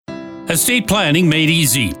Estate planning made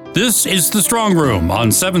easy. This is The Strong Room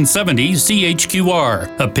on 770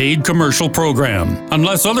 CHQR, a paid commercial program.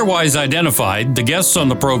 Unless otherwise identified, the guests on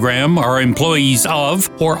the program are employees of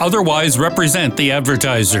or otherwise represent the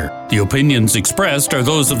advertiser. The opinions expressed are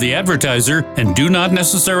those of the advertiser and do not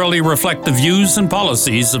necessarily reflect the views and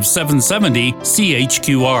policies of 770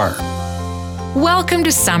 CHQR. Welcome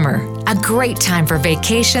to summer, a great time for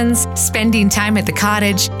vacations, spending time at the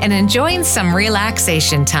cottage, and enjoying some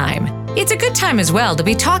relaxation time. It's a good time as well to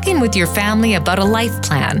be talking with your family about a life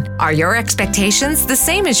plan. Are your expectations the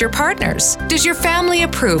same as your partner's? Does your family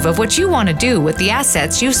approve of what you want to do with the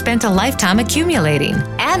assets you've spent a lifetime accumulating?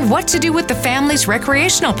 And what to do with the family's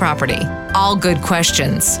recreational property? All good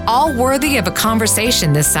questions, all worthy of a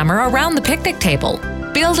conversation this summer around the picnic table.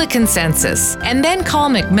 Build a consensus and then call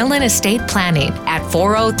McMillan Estate Planning at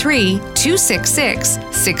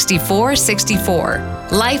 403-266-6464.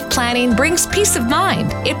 Life planning brings peace of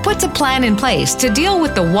mind. It puts a plan in place to deal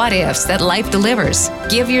with the what-ifs that life delivers.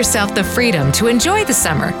 Give yourself the freedom to enjoy the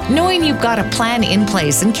summer, knowing you've got a plan in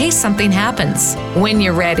place in case something happens. When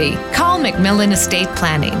you're ready, call McMillan Estate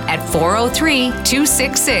Planning at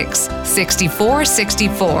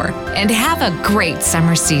 403-266-6464 and have a great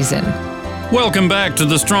summer season. Welcome back to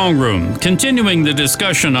The Strong Room, continuing the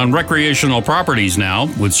discussion on recreational properties now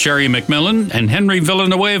with Sherry McMillan and Henry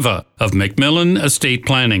Villanueva of McMillan Estate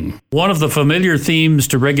Planning. One of the familiar themes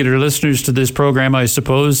to regular listeners to this program, I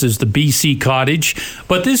suppose, is the BC cottage,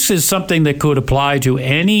 but this is something that could apply to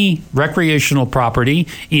any recreational property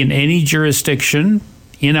in any jurisdiction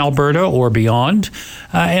in Alberta or beyond.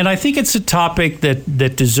 And I think it's a topic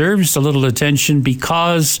that deserves a little attention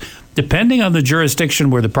because depending on the jurisdiction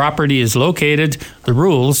where the property is located, the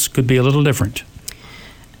rules could be a little different.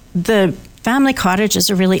 The family cottage is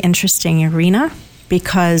a really interesting arena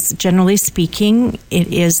because, generally speaking, it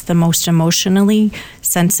is the most emotionally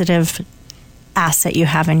sensitive asset you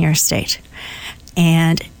have in your estate.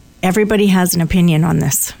 And everybody has an opinion on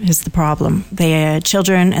this, is the problem. The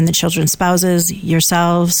children and the children's spouses,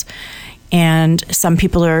 yourselves, and some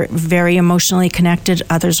people are very emotionally connected,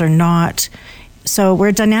 others are not. So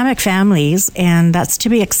we're dynamic families, and that's to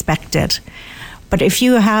be expected. But if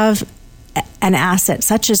you have an asset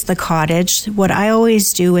such as the cottage, what I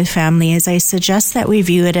always do with family is I suggest that we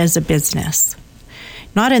view it as a business.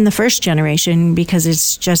 Not in the first generation, because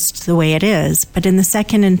it's just the way it is, but in the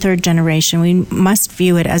second and third generation, we must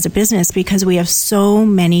view it as a business because we have so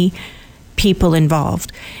many people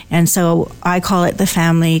involved. And so I call it the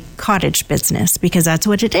family cottage business because that's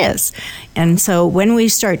what it is. And so when we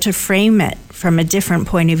start to frame it from a different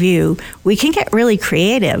point of view, we can get really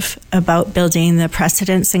creative about building the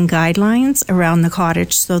precedents and guidelines around the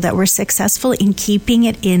cottage so that we're successful in keeping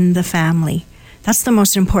it in the family. That's the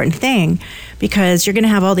most important thing because you're going to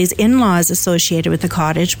have all these in-laws associated with the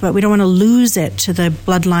cottage, but we don't want to lose it to the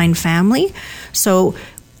bloodline family. So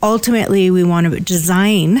ultimately, we want to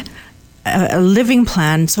design a living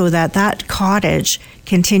plan so that that cottage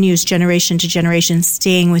continues generation to generation,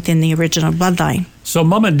 staying within the original bloodline. So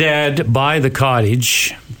mom and dad buy the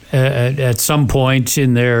cottage at some point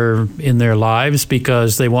in their lives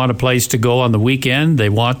because they want a place to go on the weekend. They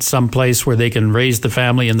want some place where they can raise the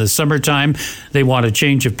family in the summertime. They want a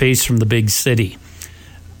change of pace from the big city.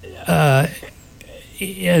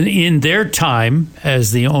 In their time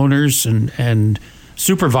as the owners and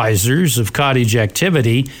supervisors of cottage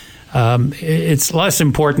activity, it's less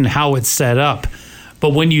important how it's set up.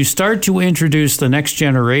 But when you start to introduce the next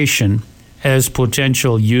generation as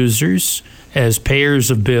potential users, as payers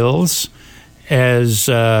of bills, as,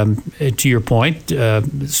 to your point,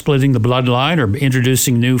 splitting the bloodline or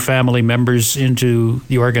introducing new family members into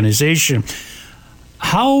the organization,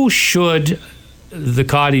 how should the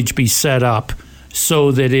cottage be set up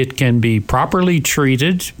so that it can be properly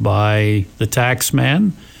treated by the tax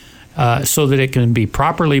man, so that it can be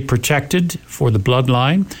properly protected for the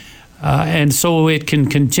bloodline, and so it can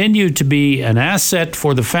continue to be an asset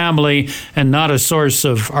for the family and not a source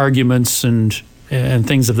of arguments and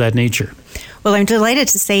things of that nature? Well, I'm delighted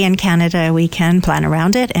to say in Canada we can plan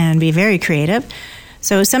around it and be very creative.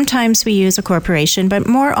 So sometimes we use a corporation, but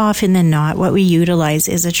more often than not, what we utilize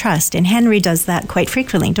is a trust. And Henry does that quite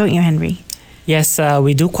frequently, don't you, Henry? Yes,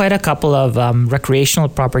 we do quite a couple of recreational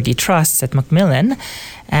property trusts at McMillan,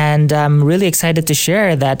 and I'm really excited to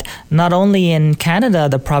share that not only in Canada,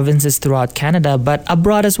 the provinces throughout Canada, but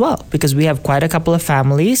abroad as well, because we have quite a couple of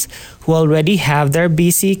families who already have their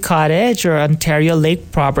BC cottage or Ontario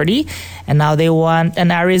Lake property, and now they want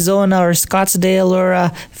an Arizona or Scottsdale or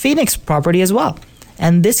a Phoenix property as well.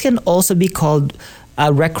 And this can also be called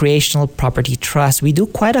a recreational property trust. We do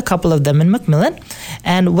quite a couple of them in McMillan.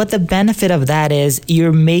 And what the benefit of that is,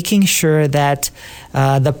 you're making sure that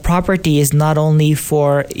the property is not only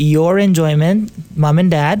for your enjoyment, mom and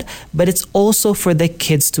dad, but it's also for the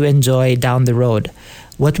kids to enjoy down the road.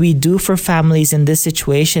 What we do for families in this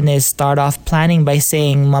situation is start off planning by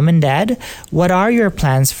saying, Mom and Dad, what are your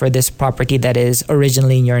plans for this property that is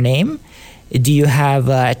originally in your name? Do you have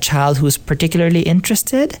a child who's particularly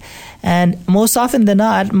interested? And most often than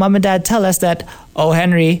not, Mom and Dad tell us that, oh,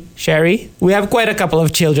 Henry, Sherry, we have quite a couple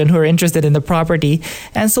of children who are interested in the property.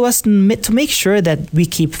 And so as to make sure that we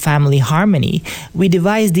keep family harmony, we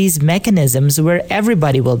devise these mechanisms where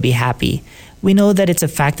everybody will be happy. We know that it's a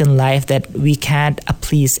fact in life that we can't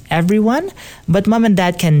please everyone, but Mom and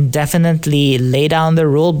Dad can definitely lay down the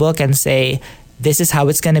rule book and say, this is how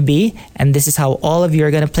it's going to be, and this is how all of you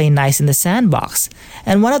are going to play nice in the sandbox.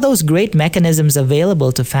 And one of those great mechanisms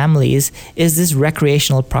available to families is this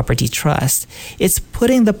recreational property trust. It's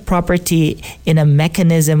putting the property in a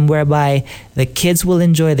mechanism whereby the kids will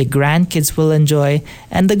enjoy, the grandkids will enjoy.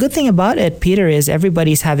 And the good thing about it, Peter, is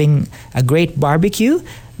everybody's having a great barbecue,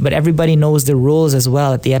 but everybody knows the rules as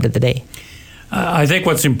well at the end of the day. I think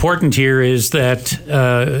what's important here is that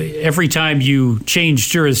every time you change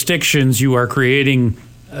jurisdictions, you are creating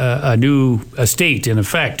a new estate, in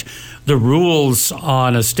effect. The rules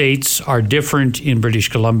on estates are different in British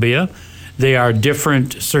Columbia. They are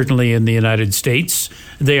different, certainly, in the United States.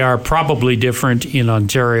 They are probably different in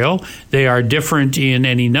Ontario. They are different in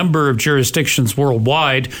any number of jurisdictions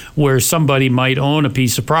worldwide where somebody might own a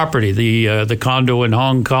piece of property. The condo in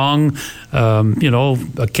Hong Kong,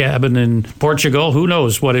 a cabin in Portugal, who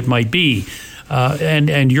knows what it might be.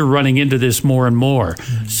 And you're running into this more and more.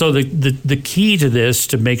 Mm-hmm. So the key to this,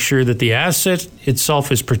 to make sure that the asset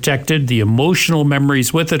itself is protected, the emotional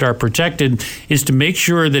memories with it are protected, is to make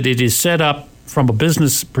sure that it is set up from a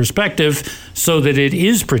business perspective so that it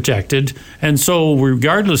is protected. And so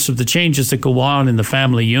regardless of the changes that go on in the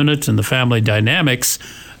family unit and the family dynamics,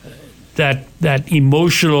 that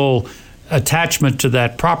emotional attachment to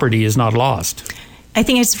that property is not lost. I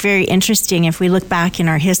think it's very interesting if we look back in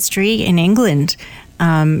our history in England.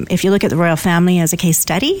 If you look at the royal family as a case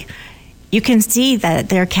study, you can see that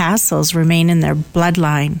their castles remain in their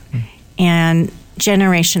bloodline. And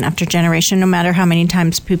generation after generation, no matter how many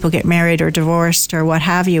times people get married or divorced or what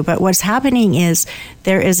have you. But what's happening is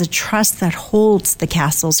there is a trust that holds the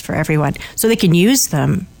castles for everyone. So they can use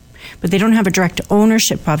them, but they don't have a direct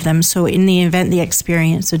ownership of them. So in the event they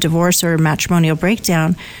experience a divorce or a matrimonial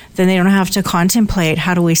breakdown, then they don't have to contemplate,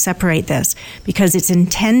 how do we separate this? Because it's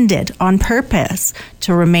intended on purpose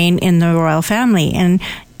to remain in the royal family. And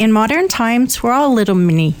in modern times, we're all little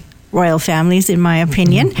mini royal families, in my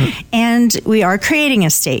opinion, and we are creating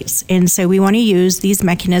estates. And so we want to use these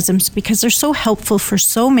mechanisms because they're so helpful for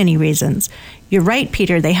so many reasons. You're right,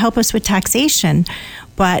 Peter, they help us with taxation,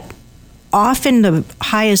 but often the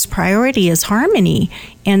highest priority is harmony.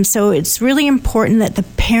 And so it's really important that the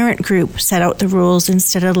parent group set out the rules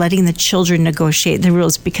instead of letting the children negotiate the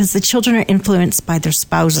rules, because the children are influenced by their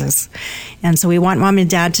spouses. And so we want mom and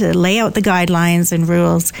dad to lay out the guidelines and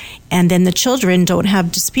rules, and then the children don't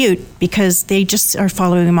have dispute because they just are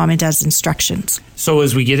following mom and dad's instructions. So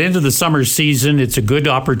as we get into the summer season, it's a good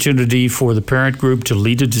opportunity for the parent group to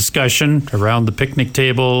lead a discussion around the picnic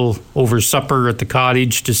table, over supper at the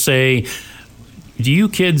cottage, to say, do you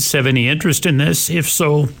kids have any interest in this? If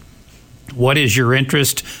so, what is your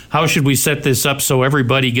interest? How should we set this up so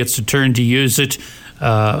everybody gets a turn to use it?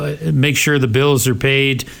 Make sure the bills are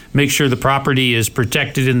paid. Make sure the property is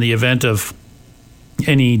protected in the event of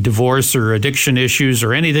any divorce or addiction issues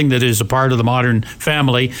or anything that is a part of the modern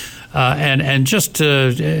family. And just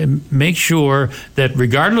to make sure that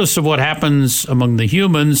regardless of what happens among the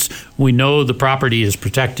humans, we know the property is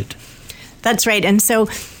protected. That's right. And so,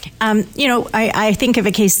 I think of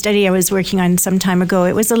a case study I was working on some time ago.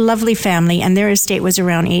 It was a lovely family, and their estate was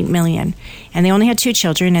around $8 million. And they only had 2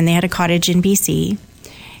 children, and they had a cottage in BC.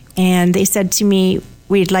 And they said to me,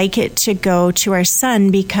 we'd like it to go to our son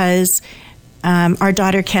because our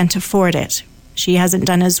daughter can't afford it. She hasn't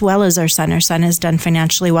done as well as our son. Our son has done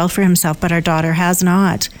financially well for himself, but our daughter has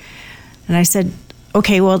not. And I said,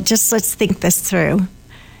 okay, well, just let's think this through.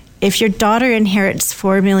 If your daughter inherits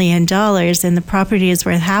 $4 million and the property is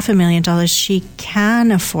worth $500,000, she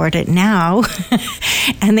can afford it now.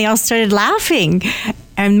 And they all started laughing.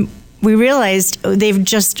 And we realized they've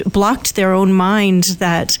just blocked their own mind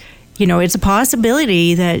that, it's a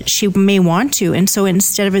possibility that she may want to. And so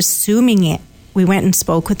instead of assuming it, we went and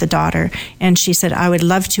spoke with the daughter, and she said, I would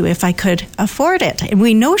love to if I could afford it. And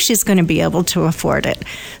we know she's going to be able to afford it.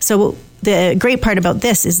 So the great part about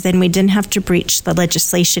this is then we didn't have to breach the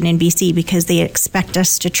legislation in BC because they expect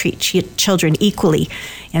us to treat children equally.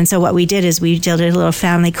 And so what we did is we did a little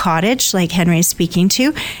family cottage like Henry is speaking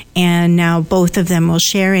to, and now both of them will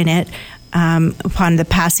share in it upon the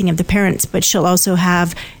passing of the parents, but she'll also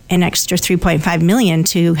have an extra $3.5 million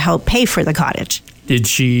to help pay for the cottage.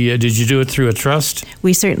 Did you do it through a trust?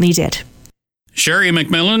 We certainly did. Sherry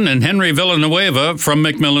McMillan and Henry Villanueva from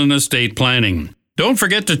McMillan Estate Planning. Don't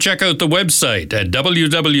forget to check out the website at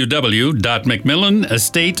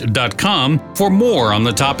www.mcmillanestate.com for more on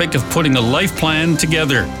the topic of putting a life plan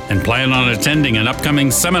together, and plan on attending an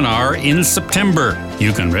upcoming seminar in September.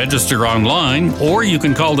 You can register online, or you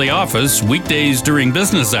can call the office weekdays during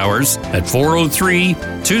business hours at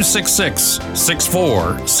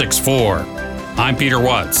 403-266-6464. I'm Peter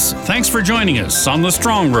Watts. Thanks for joining us on The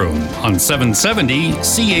Strong Room on 770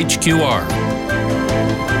 CHQR.